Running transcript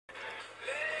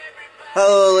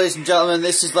Hello ladies and gentlemen,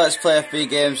 this is Let's Play FB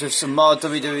Games with some more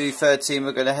WWE 13.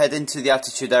 We're going to head into the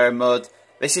Attitude Era mode.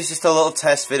 This is just a little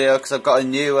test video because I've got a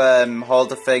new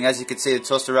holder thing. As you can see, the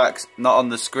toaster rack's not on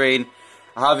the screen.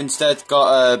 I have instead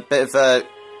got a bit of a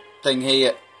thing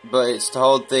here, but it's to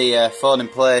hold the phone in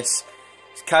place.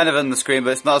 It's kind of on the screen, but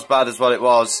it's not as bad as what it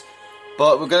was.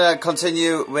 But we're going to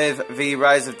continue with the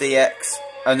Rise of DX.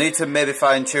 I need to maybe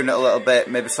fine tune it a little bit,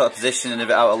 maybe sort of positioning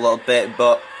it out a little bit,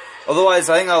 but otherwise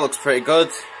I think that looks pretty good.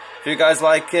 If you guys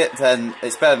like it, then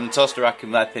it's better than Toaster Rack in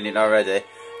my opinion already.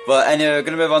 But anyway, we're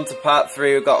going to move on to part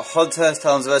 3. We've got Hearst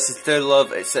Helmsley vs Dude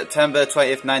Love. It's September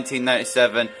 20th,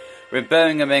 1997. We're in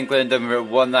Birmingham, England, and we're at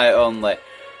one night only.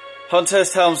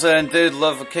 Hearst Helmsley and Dude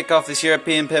Love will kick off this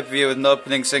European pay-per-view with an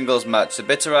opening singles match. The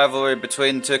bitter rivalry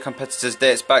between the two competitors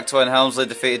dates back to when Helmsley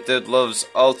defeated Dude Love's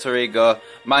alter ego,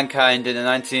 Mankind, in the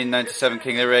 1997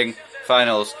 King of the Ring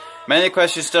finals. Many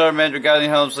questions still remain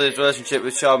regarding Helmsley's relationship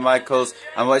with Shawn Michaels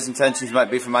and what his intentions might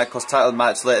be for Michaels' title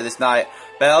match later this night,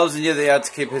 but Helmsley knew that he had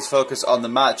to keep his focus on the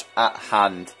match at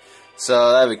hand.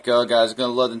 So there we go guys, we're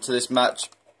going to load into this match.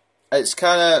 It's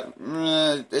kind of,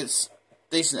 it's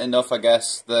decent enough I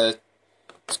guess, the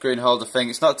screen holder thing.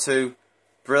 It's not too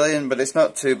brilliant, but it's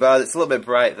not too bad. It's a little bit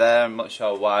bright there, I'm not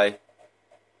sure why.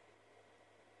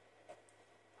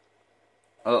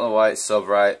 I don't know why it's so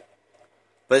bright.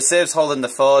 But it saves holding the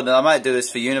phone, and I might do this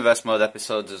for Universe Mode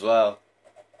episodes as well.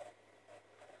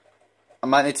 I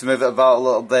might need to move it about a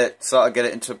little bit, sort of get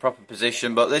it into a proper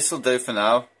position, but this will do for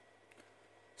now.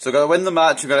 So we've got to win the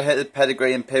match, we've got to hit the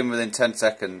pedigree and pin within 10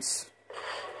 seconds.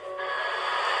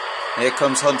 Here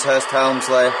comes Hearst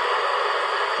Helmsley,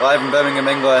 live in Birmingham,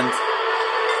 England.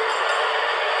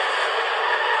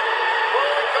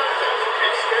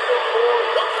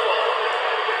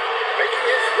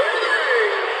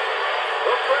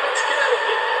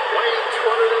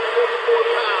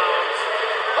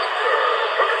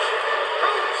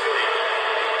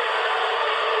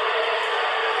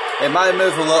 It might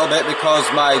move a little bit because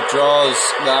my drawers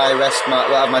that I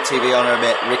have my TV on are a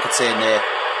bit rickety and they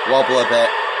wobble a bit.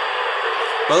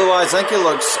 But otherwise, I think it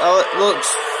looks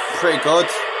pretty good.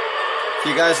 If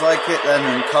you guys like it, then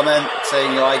comment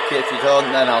saying you like it. If you don't,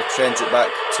 then I'll change it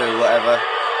back to whatever.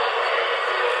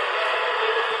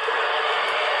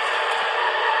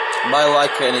 I might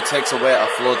like it and it takes a weight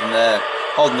off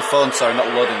holding the phone, sorry, not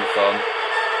loading the phone.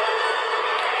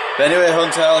 But anyway,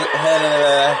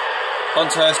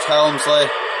 Hearst Helmsley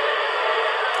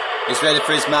is ready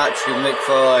for his match with Mick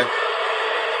Foley,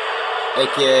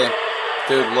 aka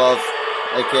Dude Love,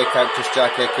 aka Cactus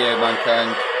Jack, aka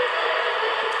Mankind.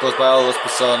 Goes by all those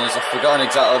personas. I've forgotten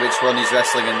exactly which one he's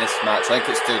wrestling in this match. I think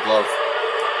it's Dude Love.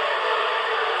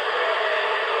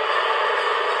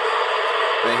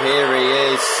 But here he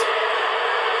is.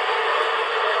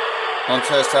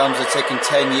 Hearst Helmsley taking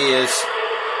 10 years.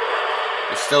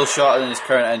 He's still shorter than his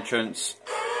current entrance.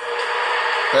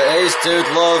 But it is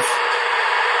Dude Love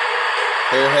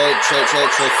who hit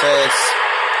HHH to the face.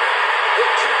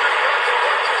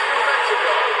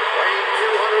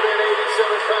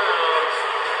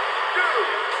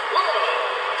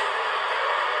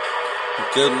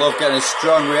 Dude Love getting a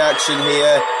strong reaction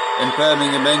here in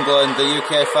Birmingham, England. The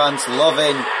UK fans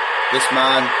loving this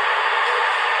man.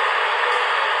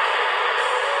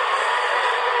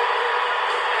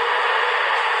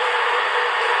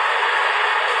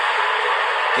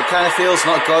 It kind of feels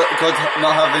not good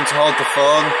not having to hold the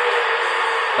phone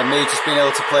and me just being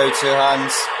able to play with two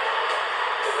hands.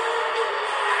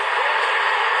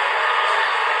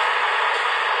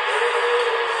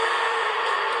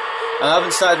 And I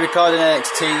haven't started recording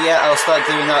NXT yet. I'll start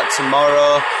doing that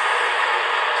tomorrow.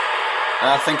 And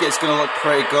I think it's going to look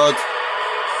pretty good.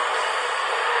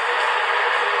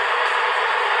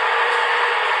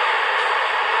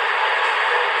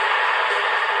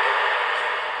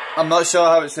 I'm not sure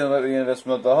how it's going to look with Universe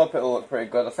Mode, but I hope it will look pretty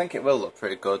good. I think it will look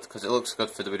pretty good, because it looks good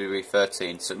for WWE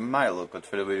 13, so it might look good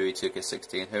for WWE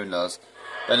 2K16, who knows.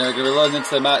 But anyway, we're going to be loading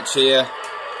into the match here.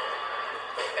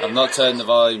 I've not turned the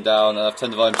volume down, and I've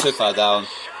turned the volume too far down.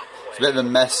 It's a bit of a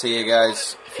mess here,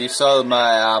 guys. If you saw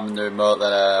my arm in the remote,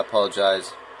 then I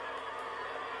apologise.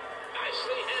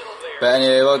 But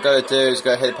anyway, what we've got to do is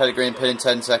go hit the pedigree and pin in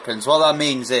 10 seconds. What that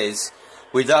means is,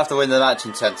 we don't have to win the match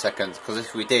in 10 seconds, because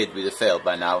if we did, we'd have failed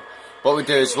by now. What we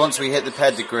do is, once we hit the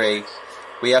pedigree,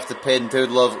 we have to pin Dude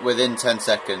Love within 10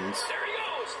 seconds.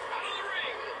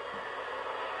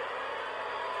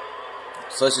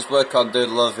 So let's just work on Dude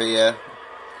Love here.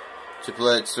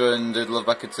 Triple H throwing Dude Love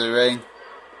back into the ring.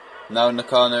 Now in the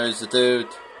corner is the Dude.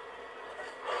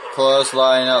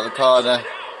 Clothesline out the corner.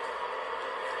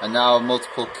 And now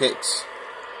multiple kicks.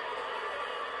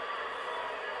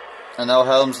 And now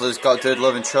Helmsley's got Dude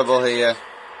Love in trouble here.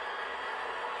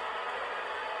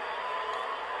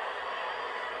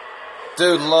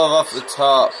 Dude Love off the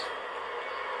top.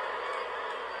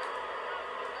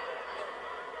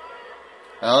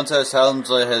 And Hunter's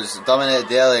Helmsley has dominated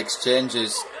the early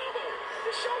exchanges.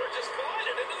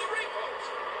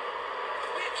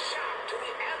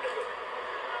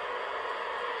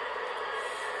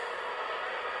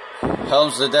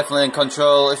 Helmsley definitely in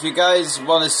control. If you guys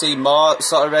want to see more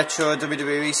sort of retro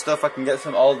WWE stuff, I can get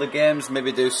some older games.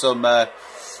 Maybe do some Road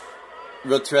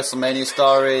to WrestleMania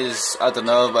stories. I don't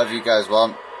know, whatever you guys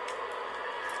want.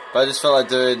 But I just felt like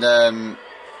doing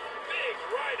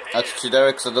Attitude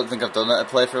Era because I don't think I've done a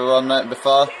playthrough on that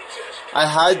before. I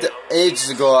had, ages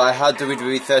ago, I had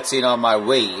WWE 13 on my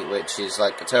Wii, which is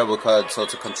like a terrible console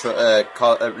to control,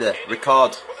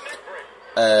 record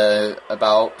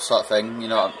about sort of thing, you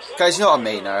know, guys, you know what I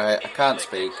mean, alright, I can't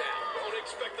speak,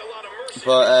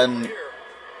 but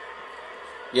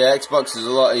yeah, Xbox is a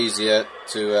lot easier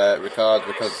to record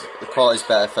because the quality's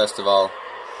better first of all,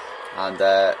 and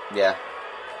yeah,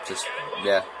 just,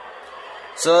 yeah,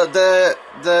 so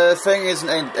the thing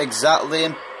isn't exactly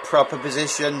in proper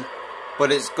position,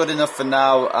 but it's good enough for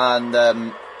now, and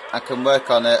I can work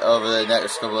on it over the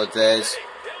next couple of days.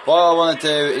 What I want to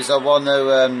do is I want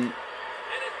to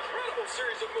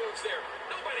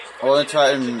try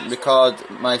and record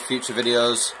my future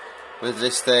videos with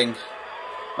this thing.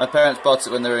 My parents bought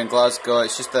it when they were in Glasgow.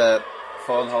 It's just a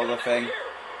phone holder thing.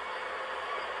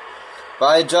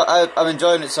 But I'm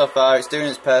enjoying it so far. It's doing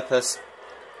its purpose.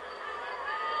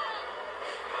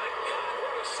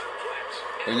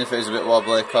 Even if it is a bit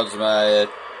wobbly because of my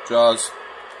drawers.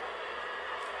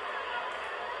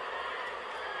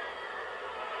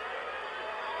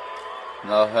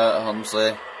 Now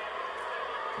Helmsley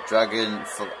dragging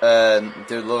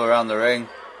Dude Love around the ring.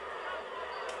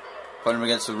 Putting him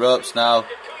against the ropes now.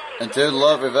 And Dude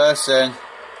Love reversing.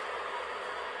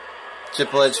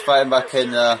 Triple H fighting back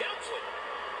in there.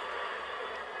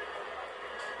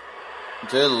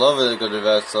 Dude Love is a good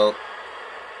reversal.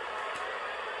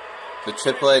 The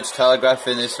Triple H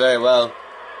telegraphing this very well.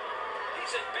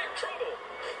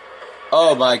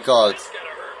 Oh my god.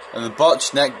 And the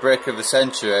botched neck breaker of the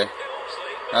century.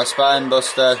 Now spine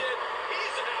buster.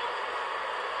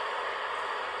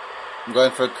 I'm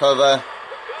going for a cover.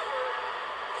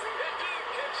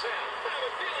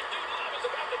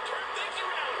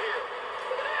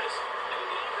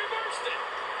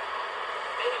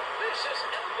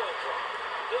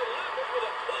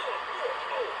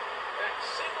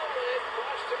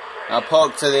 Now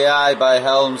poke to the eye by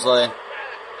Helmsley.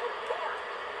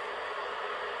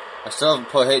 I still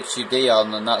haven't put HUD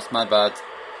on, and that's my bad.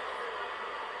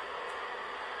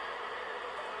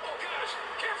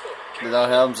 Now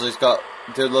Helmsley's got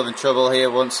Dude Love in trouble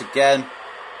here once again.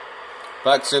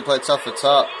 Back suplex off the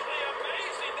top.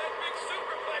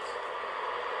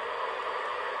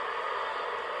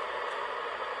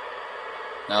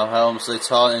 Now Helmsley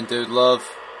taunting Dude Love.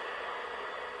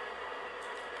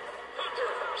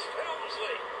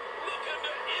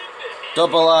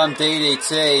 Double arm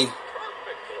DDT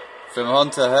from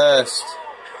Hunter Hearst.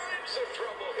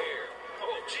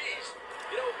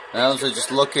 Helmsley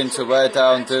just looking to wear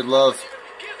down Dude Love.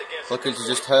 Looking to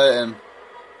just hurt him.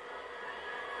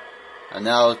 And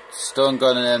now stun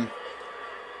gunning him.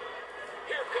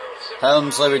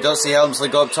 Helmsley, we don't see Helmsley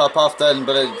go up top often,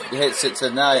 but it hits it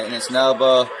tonight, and it's an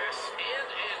elbow.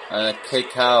 And a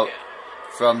kick out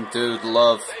from Dude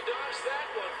Love.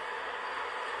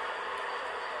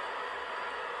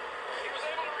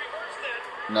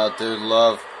 Now Dude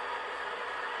Love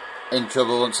in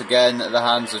trouble once again at the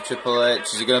hands of Triple H.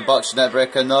 Is he going to botch the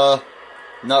neckbreaker? No,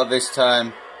 not this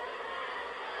time.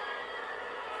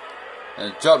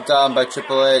 And dropped down by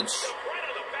Triple H.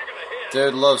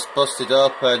 Dude Love's busted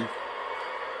open.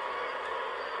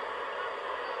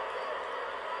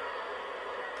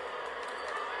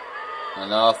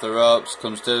 And off the ropes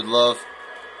comes Dude Love.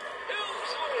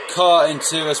 Caught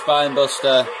into a spine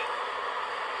buster.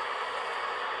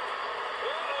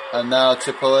 And now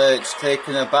Triple H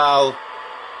taking a bow.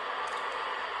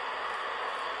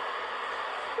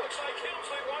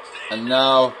 And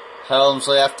now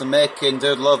Helmsley, after making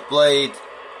Dude Love bleed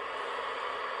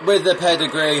with the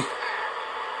pedigree.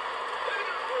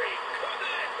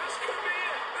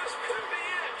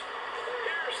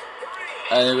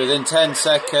 And within 10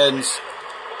 seconds,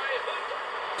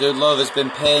 Dude Love has been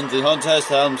pinned, and Hunter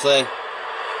Helmsley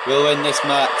will win this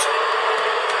match.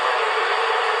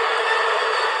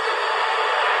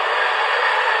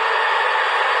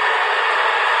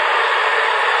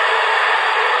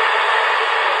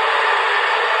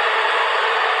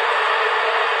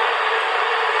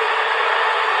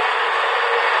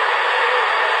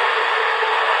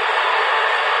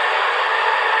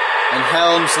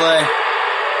 Helmsley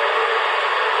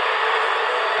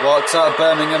walks out of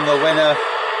Birmingham the winner.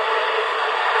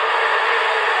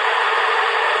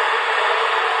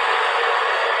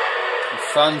 The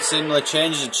fans seemingly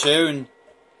changed the tune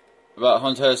about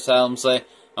Hearst Helmsley,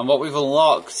 and what we've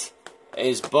unlocked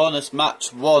is bonus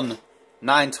match 1,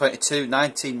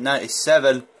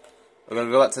 9/22/1997. We're going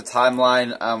to go back to the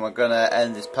timeline and we're going to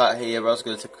end this part here. We're also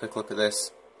going to take a quick look at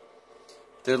this.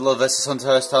 Dude Love vs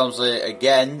Hearst Helmsley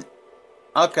again.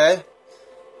 Okay.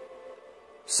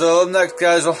 So up next,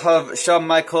 guys, we'll have Shawn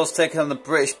Michaels taking on the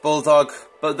British Bulldog.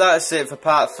 But that's it for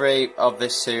part 3 of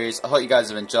this series. I hope you guys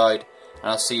have enjoyed,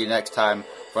 and I'll see you next time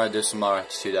when I do some more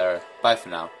Attitude Era. Bye for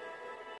now.